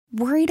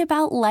Worried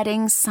about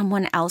letting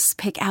someone else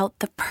pick out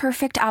the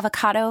perfect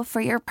avocado for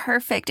your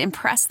perfect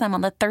impress them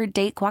on the third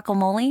date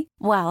guacamole?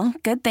 Well,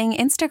 good thing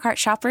Instacart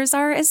shoppers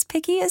are as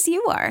picky as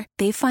you are.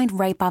 They find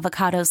ripe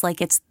avocados like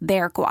it's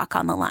their guac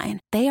on the line.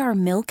 They are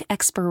milk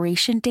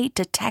expiration date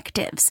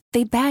detectives.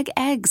 They bag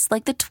eggs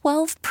like the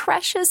 12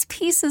 precious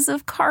pieces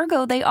of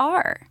cargo they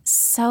are.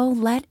 So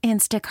let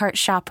Instacart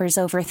shoppers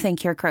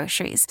overthink your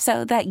groceries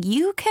so that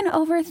you can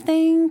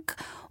overthink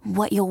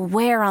what you'll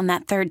wear on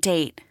that third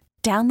date.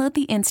 Download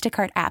the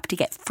Instacart app to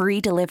get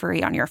free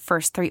delivery on your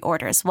first 3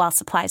 orders while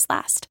supplies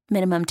last.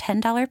 Minimum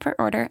 $10 per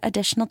order.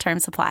 Additional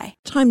terms apply.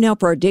 Time now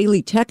for our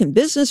daily tech and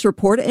business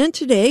report. And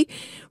today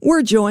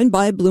we're joined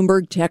by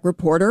Bloomberg tech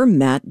reporter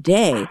Matt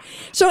Day.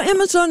 So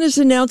Amazon is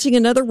announcing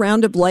another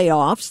round of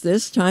layoffs.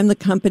 This time the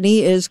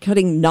company is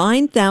cutting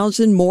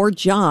 9,000 more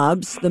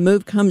jobs. The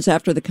move comes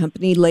after the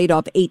company laid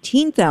off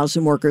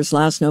 18,000 workers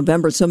last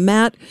November. So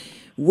Matt,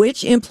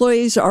 which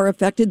employees are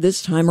affected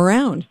this time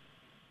around?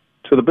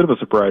 So the bit of a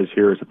surprise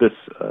here is that this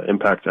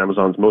impacts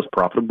Amazon's most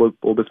profitable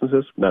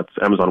businesses. That's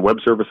Amazon Web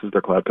Services,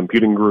 their cloud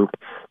computing group,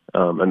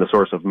 and the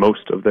source of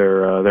most of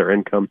their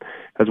income,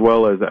 as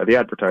well as the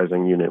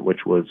advertising unit,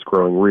 which was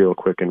growing real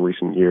quick in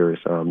recent years.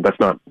 That's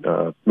not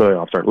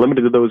layoffs aren't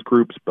limited to those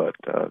groups, but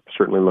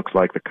certainly looks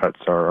like the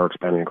cuts are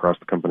expanding across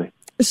the company.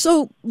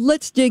 So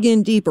let's dig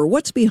in deeper.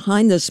 What's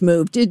behind this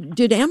move?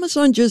 Did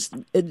Amazon just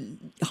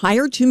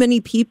hire too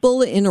many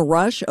people in a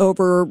rush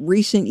over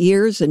recent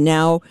years, and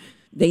now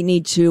they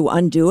need to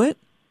undo it?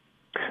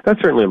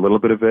 That's certainly a little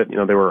bit of it. You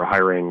know, they were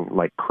hiring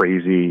like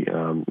crazy,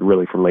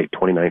 really from late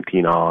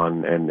 2019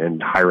 on,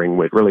 and hiring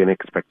with really an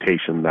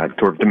expectation that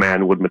sort of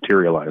demand would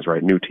materialize,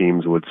 right? New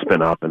teams would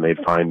spin up and they'd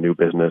find new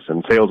business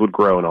and sales would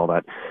grow and all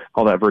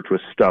that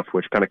virtuous stuff,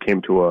 which kind of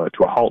came to a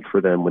halt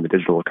for them when the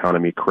digital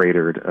economy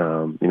cratered,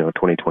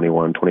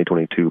 2021,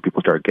 2022.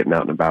 People started getting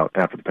out and about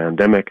after the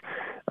pandemic.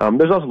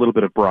 There's also a little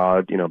bit of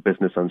broad,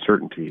 business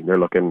uncertainty. They're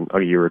looking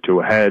a year or two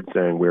ahead,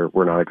 saying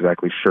we're not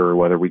exactly sure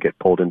whether we get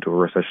pulled into a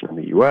recession in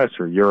the U.S.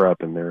 or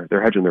Europe, and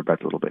they're hedging their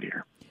bets a little bit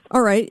here.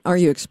 All right. Are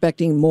you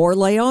expecting more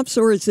layoffs,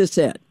 or is this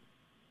it?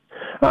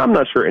 I'm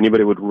not sure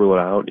anybody would rule it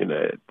out.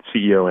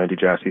 CEO Andy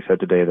Jassy said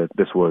today that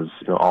this was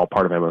all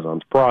part of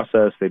Amazon's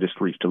process. They just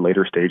reached a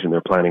later stage in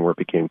their planning where it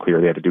became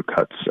clear they had to do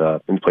cuts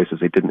in places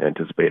they didn't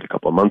anticipate a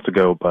couple of months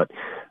ago. But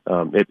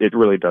it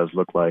really does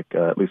look like,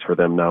 at least for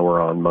them now,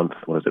 we're on month,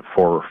 4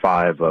 or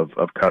 5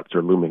 of cuts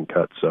or looming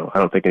cuts. So I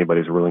don't think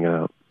anybody's ruling it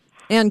out.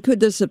 And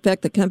could this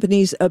affect the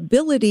company's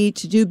ability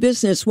to do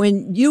business?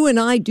 When you and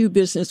I do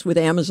business with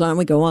Amazon,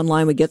 we go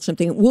online, we get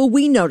something, will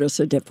we notice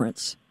a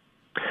difference?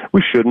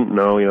 We shouldn't.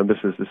 No, this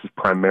is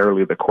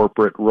primarily the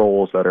corporate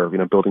roles that are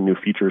building new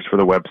features for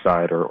the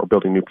website or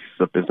building new pieces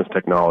of business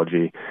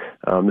technology.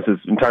 This is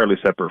entirely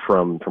separate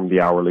from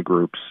the hourly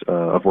groups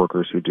of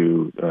workers who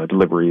do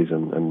deliveries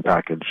and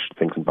package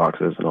things in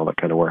boxes and all that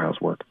kind of warehouse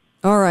work.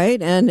 All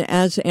right, and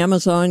as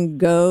Amazon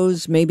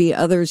goes, maybe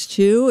others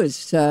too,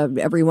 is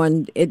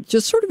everyone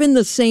just sort of in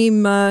the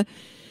same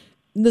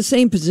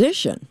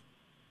position?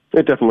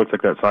 It definitely looks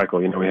like that cycle.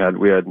 We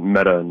had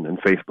Meta and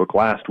Facebook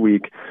last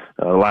week.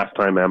 Last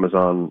time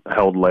Amazon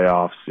held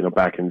layoffs,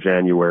 back in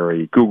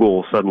January,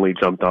 Google suddenly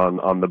jumped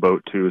on the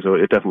boat too. So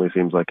it definitely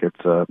seems like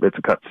it's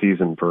a cut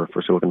season for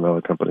Silicon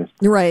Valley companies.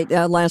 Right.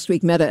 Last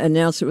week, Meta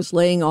announced it was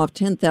laying off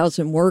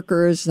 10,000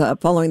 workers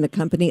following the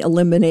company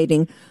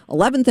eliminating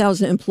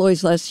 11,000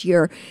 employees last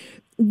year.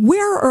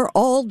 Where are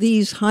all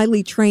these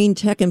highly trained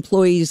tech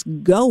employees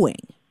going?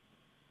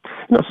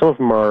 Some of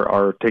them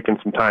are taking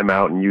some time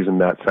out and using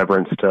that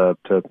severance to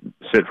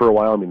sit for a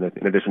while. I mean,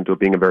 in addition to it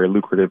being a very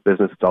lucrative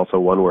business, it's also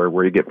one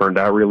where you get burned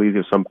out real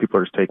easy. Some people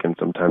are just taking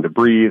some time to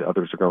breathe.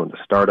 Others are going to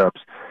startups.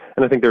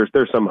 And I think there's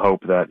some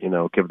hope that,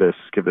 give this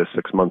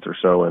 6 months or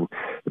so, and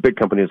the big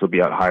companies will be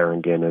out hiring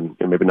again, and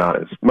maybe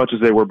not as much as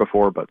they were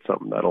before, but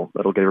something that'll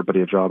get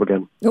everybody a job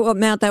again. Well,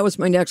 Matt, that was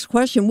my next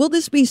question. Will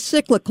this be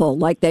cyclical,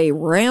 like they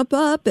ramp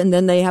up and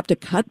then they have to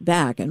cut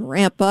back and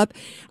ramp up?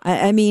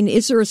 I mean,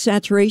 is there a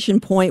saturation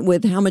point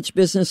with how much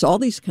business all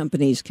these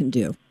companies can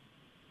do?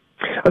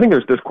 I think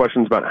there's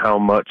questions about how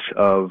much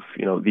of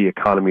the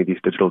economy these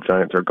digital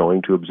giants are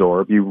going to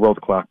absorb. You roll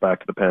the clock back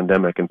to the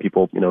pandemic, and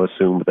people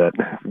assumed that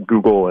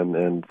Google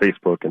and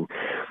Facebook and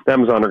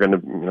Amazon are going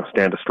to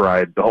stand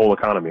astride the whole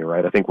economy,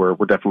 right? I think we're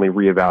definitely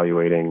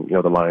reevaluating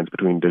the lines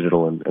between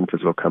digital and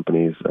physical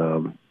companies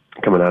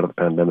coming out of the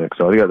pandemic.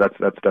 So I think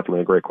that's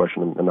definitely a great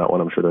question, and not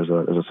one I'm sure there's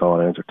a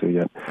solid answer to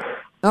yet.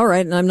 All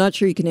right, and I'm not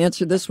sure you can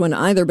answer this one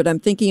either, but I'm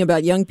thinking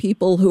about young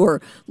people who are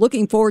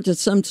looking forward to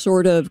some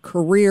sort of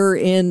career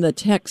in the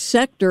tech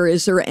sector.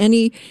 Is there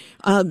any,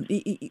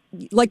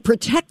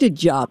 protected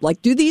job?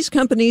 Like, do these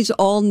companies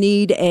all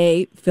need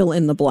a fill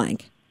in the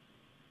blank?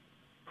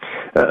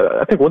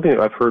 I think one thing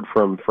I've heard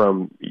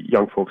from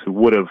young folks who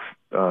would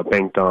have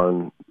banked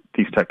on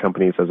these tech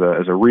companies as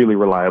a really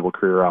reliable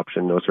career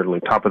option,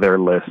 certainly top of their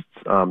lists.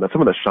 That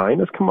some of the shine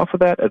has come off of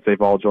that as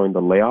they've all joined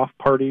the layoff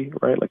party,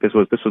 right? Like this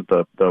was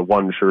the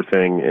one sure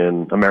thing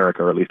in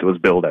America, or at least it was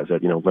billed as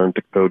it. Learn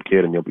to code,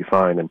 kid, and you'll be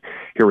fine. And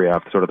here we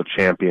have sort of the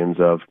champions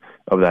of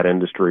that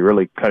industry,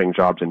 really cutting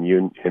jobs in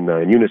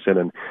unison.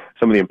 And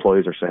some of the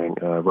employees are saying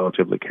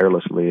relatively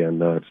carelessly,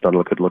 and it's not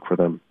a good look for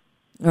them.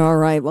 All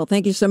right. Well,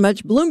 thank you so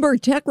much,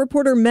 Bloomberg Tech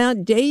reporter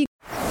Matt Day.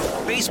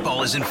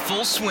 Baseball is in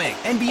full swing.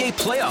 NBA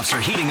playoffs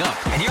are heating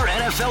up, and your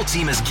NFL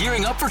team is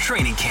gearing up for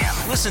training camp.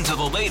 Listen to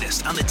the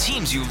latest on the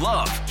teams you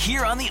love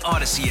here on the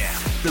Odyssey app.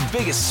 The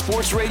biggest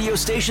sports radio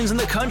stations in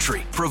the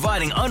country,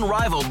 providing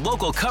unrivaled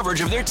local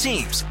coverage of their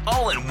teams,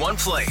 all in one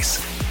place.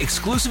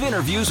 Exclusive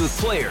interviews with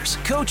players,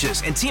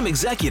 coaches, and team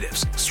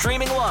executives,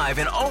 streaming live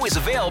and always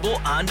available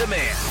on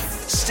demand.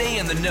 Stay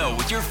in the know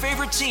with your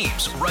favorite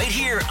teams right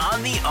here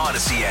on the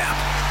Odyssey app.